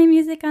 it has my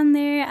music on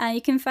there.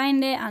 You can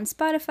find it on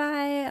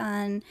Spotify,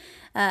 on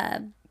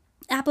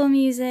Apple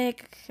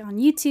Music, on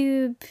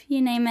YouTube,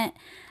 you name it.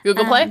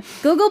 Google Play?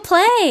 Google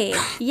Play,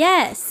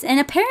 yes.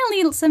 And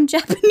apparently some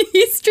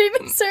Japanese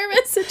streaming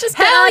service. It just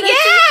got Hell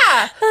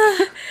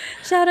yeah!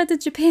 shout out to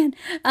Japan.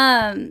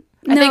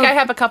 I think I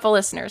have a couple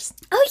listeners.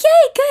 Oh,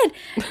 yay, good.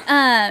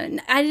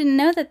 I didn't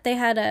know that they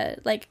had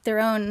their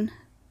own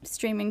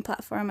streaming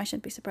platform. I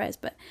shouldn't be surprised,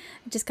 but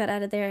I just got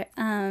out of there.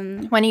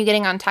 When are you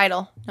getting on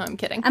Tidal? No, I'm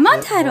kidding. I'm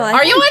on Tidal.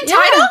 Are you on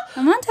Tidal? Yeah,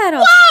 I'm on Tidal.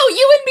 Wow,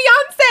 you and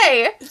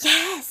Beyonce!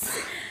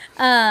 Yes.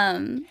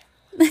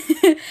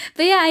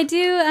 But yeah, I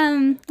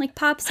do like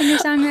pop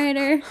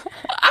singer-songwriter.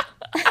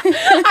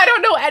 I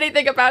don't know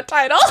anything about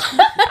Tidal.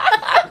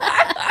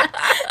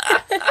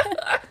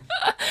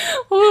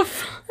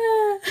 Oof.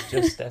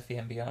 Just Steffi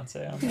and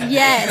Beyonce on there.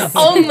 Yes.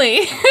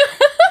 Only.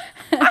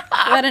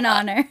 What an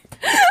honor.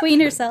 Queen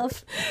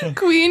herself.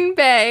 Queen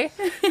Bey.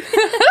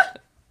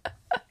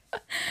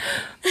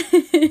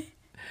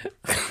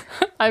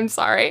 I'm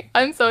sorry.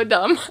 I'm so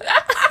dumb.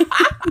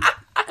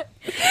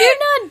 You're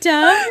not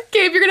dumb.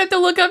 Gabe, you're gonna have to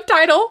look up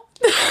Tidal.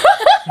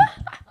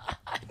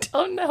 I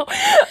don't know.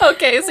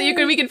 Okay, so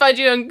we can find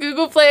you on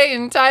Google Play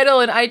and Tidal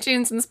and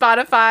iTunes and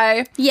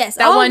Spotify. Yes.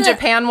 That one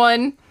Japan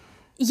one.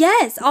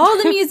 Yes, all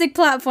the music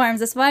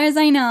platforms, as far as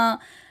I know.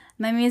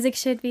 My music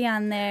should be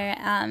on there.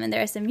 And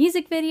there are some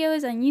music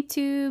videos on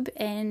YouTube,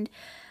 and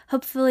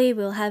hopefully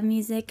we'll have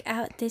music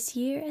out this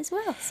year as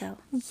well. So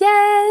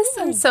yes,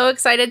 I'm so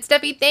excited.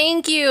 Steffi,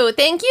 thank you.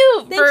 Thank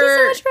you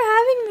so much for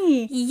having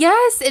me.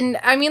 Yes, and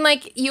I mean,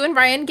 like, you and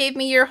Ryan gave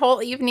me your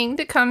whole evening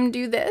to come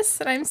do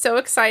this, and I'm so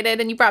excited,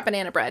 and you brought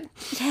banana bread.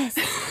 Yes.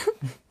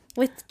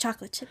 With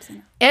chocolate chips in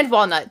it. And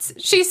walnuts.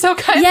 She's so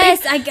kind.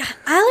 Yes,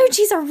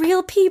 allergies are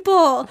real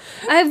people.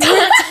 I've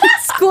worked with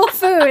school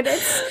food.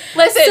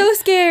 It's so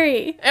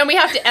scary. And we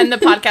have to end the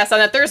podcast on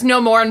that. There's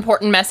no more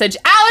important message.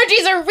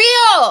 Allergies are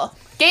real!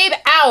 Gabe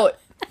out.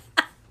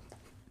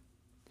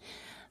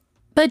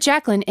 But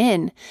Jacqueline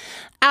in.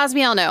 As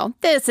we all know,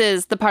 this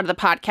is the part of the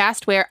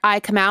podcast where I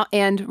come out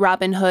and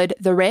Robin Hood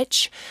the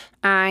Rich.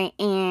 I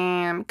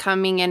am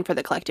coming in for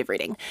the collective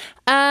reading.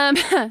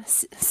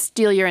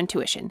 Steal your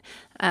intuition.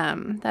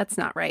 That's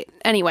not right.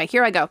 Anyway,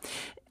 here I go.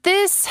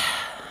 This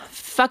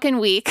fucking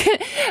week,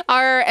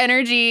 our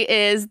energy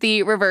is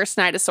the reverse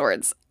Knight of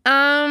Swords.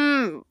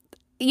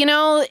 You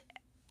know,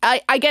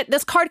 I get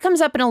this card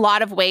comes up in a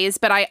lot of ways,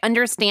 but I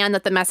understand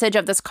that the message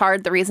of this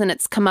card, the reason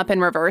it's come up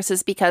in reverse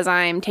is because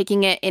I'm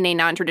taking it in a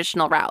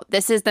non-traditional route.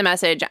 This is the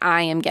message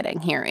I am getting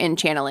here in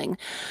channeling.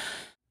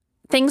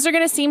 Things are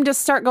going to seem to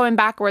start going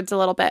backwards a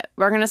little bit.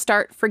 We're going to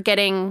start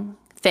forgetting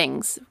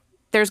things.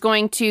 There's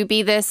going to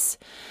be this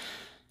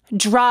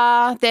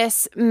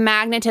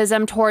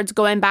magnetism towards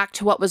going back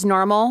to what was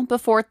normal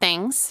before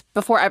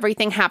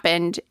everything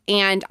happened.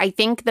 And I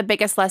think the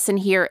biggest lesson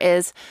here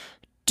is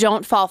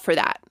don't fall for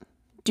that.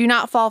 Do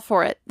not fall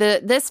for it.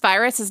 This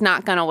virus is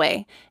not going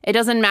away. It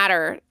doesn't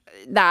matter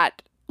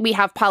that we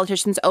have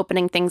politicians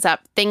opening things up.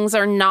 Things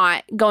are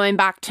not going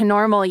back to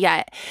normal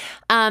yet.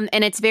 And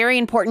it's very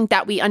important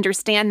that we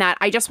understand that.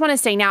 I just want to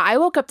say now, I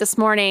woke up this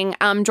morning,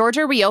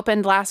 Georgia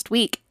reopened last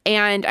week,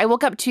 and I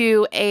woke up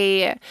to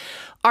a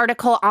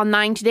article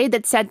online today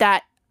that said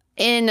that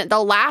in the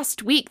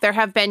last week, there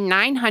have been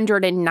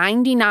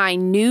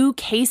 999 new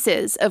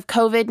cases of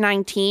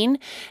COVID-19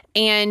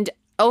 and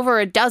over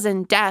a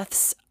dozen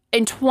deaths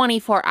in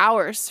 24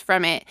 hours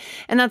from it.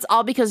 And that's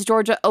all because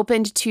Georgia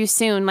opened too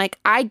soon. Like,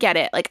 I get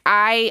it. Like,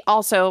 I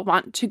also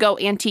want to go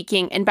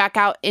antiquing and back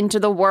out into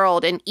the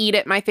world and eat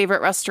at my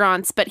favorite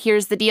restaurants. But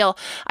here's the deal.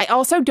 I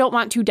also don't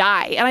want to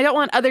die, and I don't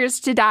want others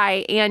to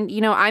die. And,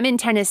 you know, I'm in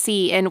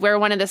Tennessee, and we're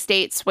one of the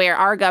states where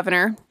our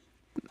governor,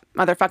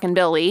 motherfucking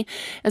Billy,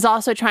 is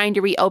also trying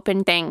to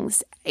reopen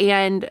things.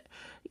 And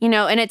you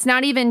know, and it's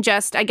not even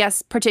just, I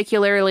guess,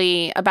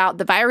 particularly about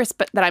the virus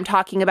that I'm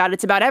talking about.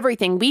 It's about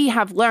everything. We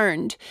have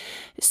learned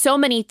so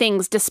many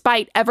things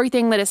despite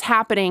everything that is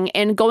happening.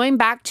 And going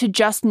back to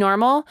just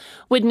normal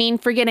would mean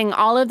forgetting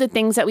all of the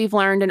things that we've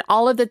learned and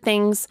all of the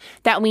things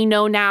that we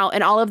know now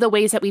and all of the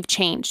ways that we've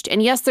changed.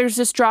 And yes, there's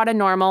this draw to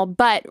normal,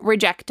 but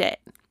reject it.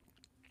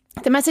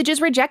 The message is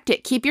reject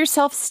it. Keep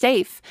yourself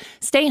safe.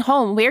 Stay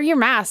home. Wear your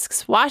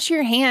masks. Wash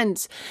your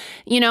hands.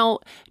 You know,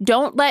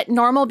 don't let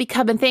normal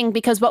become a thing,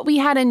 because what we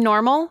had in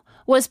normal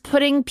was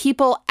putting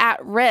people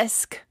at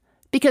risk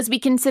because we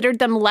considered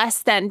them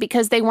less than,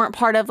 because they weren't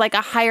part of like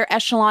a higher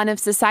echelon of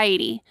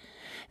society.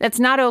 That's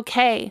not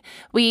okay.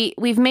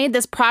 We've made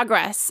this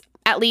progress,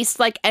 at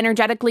least like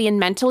energetically and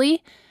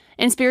mentally,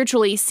 and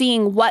spiritually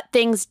seeing what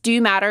things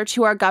do matter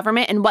to our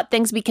government and what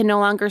things we can no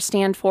longer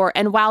stand for.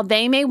 And while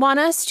they may want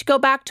us to go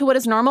back to what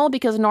is normal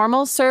because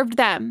normal served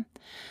them,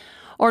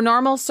 or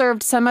normal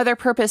served some other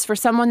purpose for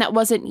someone that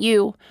wasn't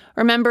you,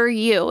 remember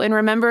you and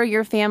remember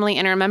your family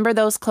and remember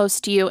those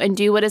close to you and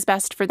do what is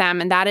best for them.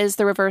 And that is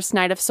the reverse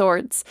Knight of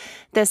Swords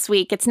this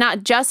week. It's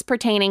not just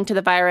pertaining to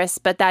the virus,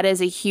 but that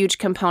is a huge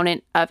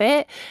component of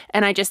it.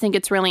 And I just think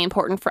it's really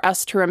important for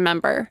us to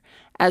remember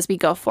as we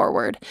go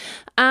forward.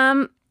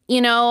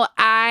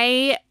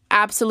 I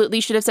absolutely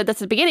should have said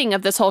this at the beginning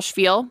of this whole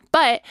spiel,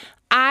 but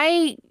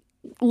I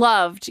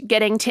loved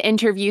getting to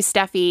interview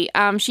Steffi.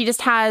 She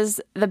just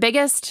has the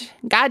biggest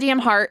goddamn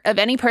heart of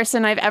any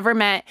person I've ever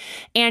met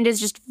and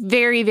is just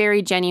very,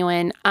 very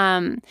genuine.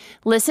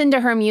 Listen to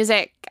her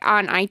music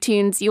on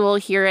iTunes. You will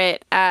hear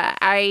it.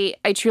 I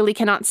truly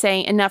cannot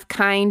say enough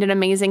kind and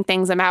amazing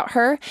things about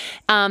her.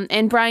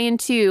 And Brian,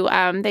 too.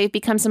 They've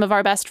become some of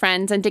our best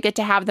friends, and to get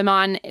to have them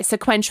on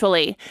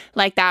sequentially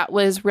like that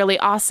was really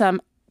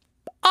awesome.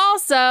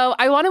 Also,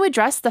 I want to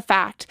address the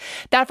fact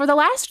that for the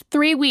last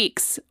 3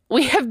 weeks,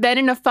 we have been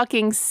in a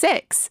fucking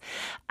 6.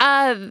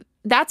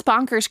 That's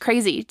bonkers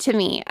crazy to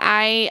me.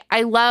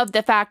 I love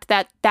the fact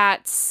that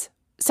that's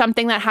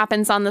something that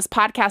happens on this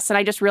podcast, and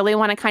I just really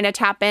want to kind of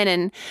tap in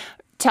and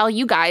tell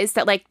you guys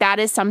that that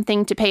is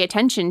something to pay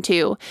attention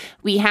to.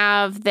 We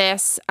have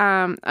this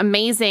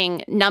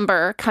amazing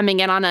number coming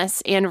in on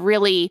us and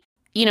really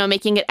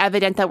making it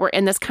evident that we're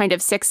in this kind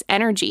of 6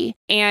 energy.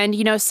 And,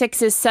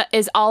 6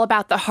 is all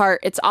about the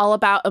heart. It's all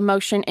about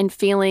emotion and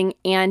feeling.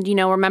 And,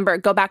 remember,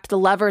 go back to the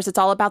Lovers. It's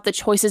all about the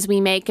choices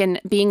we make and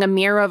being a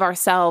mirror of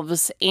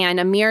ourselves and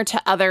a mirror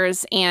to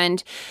others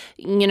and,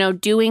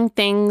 doing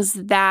things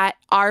that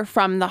are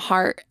from the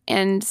heart.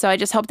 And so I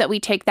just hope that we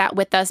take that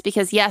with us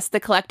because, yes, the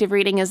collective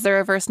reading is the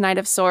reverse Knight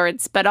of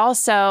Swords, but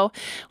also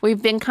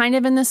we've been kind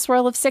of in this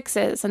swirl of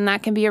 6s, and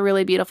that can be a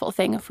really beautiful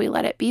thing if we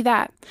let it be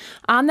that.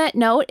 On that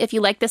note, if you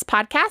like this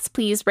podcast,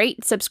 please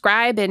rate,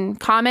 subscribe, and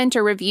comment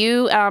or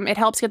review. It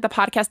helps get the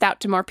podcast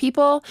out to more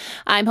people.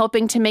 I'm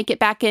hoping to make it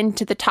back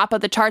into the top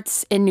of the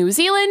charts in New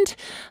Zealand.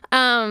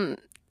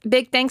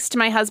 Big thanks to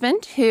my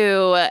husband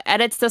who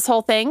edits this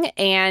whole thing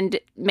and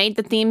made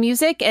the theme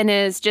music and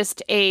is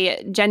just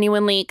a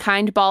genuinely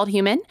kind, bald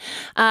human.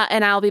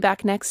 And I'll be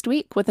back next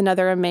week with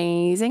another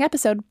amazing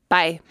episode.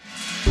 Bye.